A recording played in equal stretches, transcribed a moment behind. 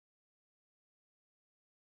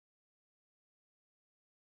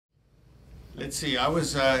Let's see, I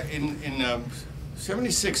was in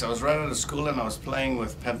 76, I was right out of school and I was playing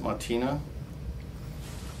with Pat Martino.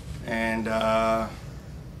 And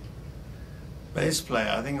bass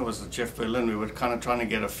player, I think it was Jeff Berlin, we were kind of trying to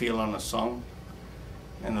get a feel on a song.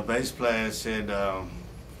 And the bass player said,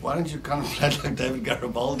 why don't you kind of play like David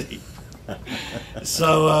Garibaldi?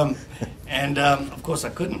 So, of course I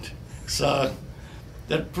couldn't. So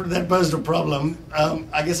that posed a problem.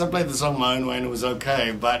 I guess I played the song my own way and it was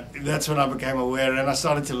okay, but that's when I became aware and I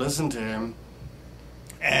started to listen to him.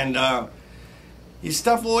 And his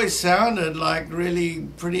stuff always sounded like really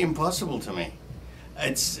pretty impossible to me.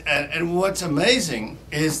 And what's amazing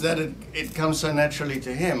is that it comes so naturally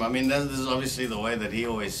to him. I mean, this is obviously the way that he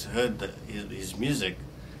always heard his music.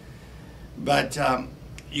 But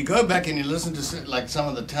you go back and you listen to like some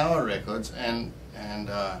of the Tower records, and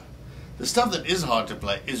the stuff that is hard to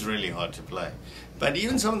play is really hard to play. But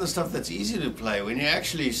even some of the stuff that's easy to play, when you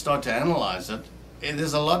actually start to analyze it,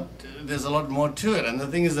 there's a lot more to it. And the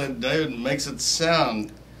thing is that David makes it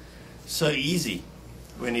sound so easy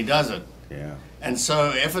when he does it. Yeah. And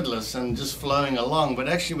so effortless and just flowing along. But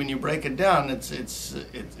actually, when you break it down, it's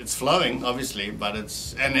flowing, obviously, but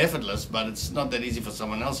and effortless, but it's not that easy for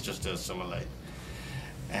someone else just to assimilate.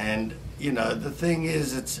 And you know, the thing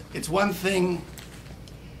is, it's one thing.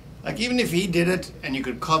 Like even if he did it and you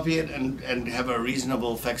could copy it and have a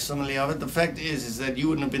reasonable facsimile of it, the fact is that you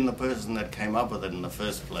wouldn't have been the person that came up with it in the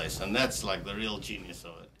first place, and that's like the real genius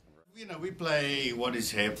of it. You know, we play What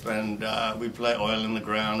Is Hip, and we play Oil in the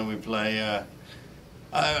Ground, and we play,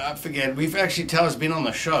 I forget, Tower's been on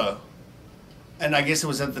the show, and I guess it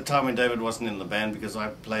was at the time when David wasn't in the band because I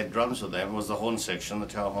played drums with them. It was the horn section, the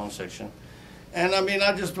Tower horn section. And I mean,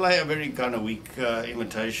 I just play a very kind of weak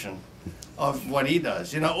imitation of what he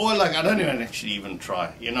does, you know, or like I don't even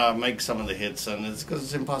try, you know, I make some of the hits and it's because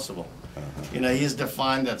it's impossible. You know, he's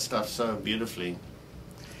defined that stuff so beautifully.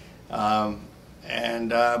 But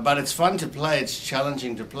it's fun to play, it's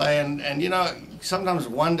challenging to play, and you know, sometimes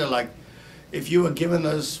wonder like if you were given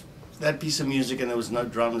that piece of music and there was no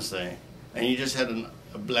drums there and you just had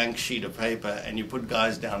a blank sheet of paper and you put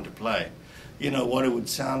guys down to play, you know, what it would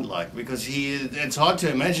sound like, because it's hard to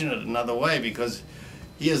imagine it another way because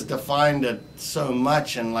he has defined it so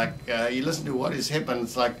much. And like you listen to What Is Hip and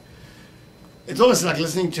it's almost like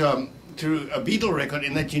listening to a Beatle record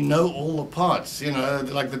in that you know all the parts, you know,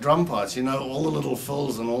 like the drum parts, you know, all the little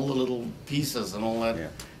fills and all the little pieces and all that. Yeah.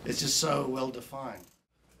 It's just so well defined.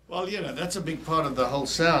 Well, you know, that's a big part of the whole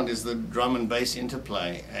sound is the drum and bass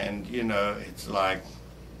interplay. And, you know, it's like,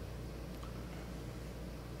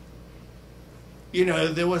 you know,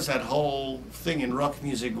 there was that whole thing in rock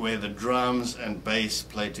music where the drums and bass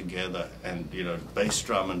play together and, you know, bass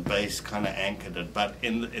drum and bass kind of anchored it. But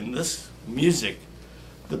in this music,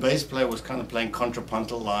 the bass player was kind of playing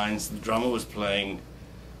contrapuntal lines, the drummer was playing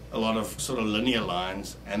a lot of sort of linear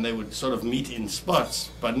lines, and they would sort of meet in spots,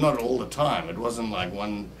 but not all the time. It wasn't like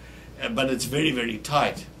one, but it's very, very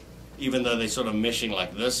tight, even though they're sort of meshing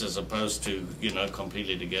like this as opposed to, you know,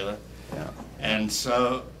 completely together. Yeah. And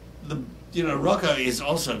so, you know, Rocco is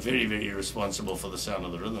also very, very responsible for the sound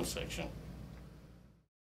of the rhythm section.